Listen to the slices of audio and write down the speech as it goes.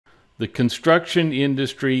The construction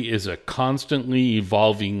industry is a constantly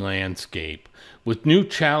evolving landscape, with new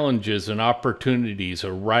challenges and opportunities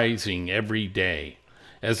arising every day.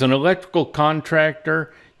 As an electrical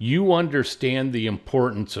contractor, you understand the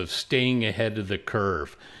importance of staying ahead of the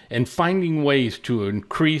curve and finding ways to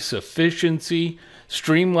increase efficiency,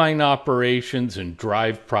 streamline operations, and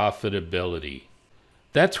drive profitability.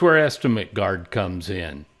 That's where Estimateguard comes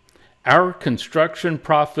in. Our construction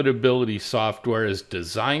profitability software is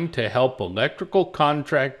designed to help electrical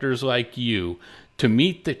contractors like you to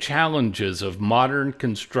meet the challenges of modern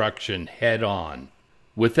construction head-on.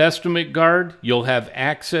 With Estimateguard, you'll have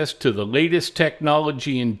access to the latest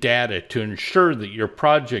technology and data to ensure that your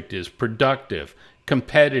project is productive,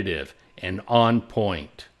 competitive, and on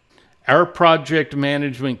point. Our project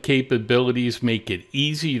management capabilities make it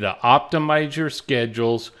easy to optimize your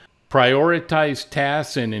schedules, prioritize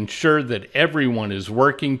tasks, and ensure that everyone is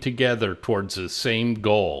working together towards the same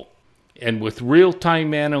goal. And with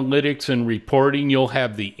real-time analytics and reporting, you'll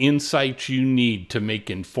have the insights you need to make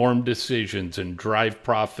informed decisions and drive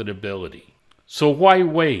profitability. So why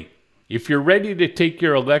wait? If you're ready to take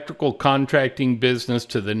your electrical contracting business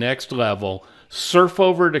to the next level, surf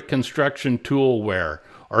over to Construction Toolware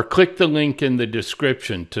or click the link in the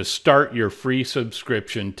description to start your free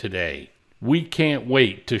subscription today. We can't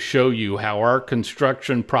wait to show you how our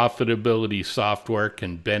construction profitability software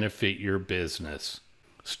can benefit your business.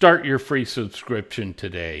 Start your free subscription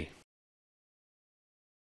today.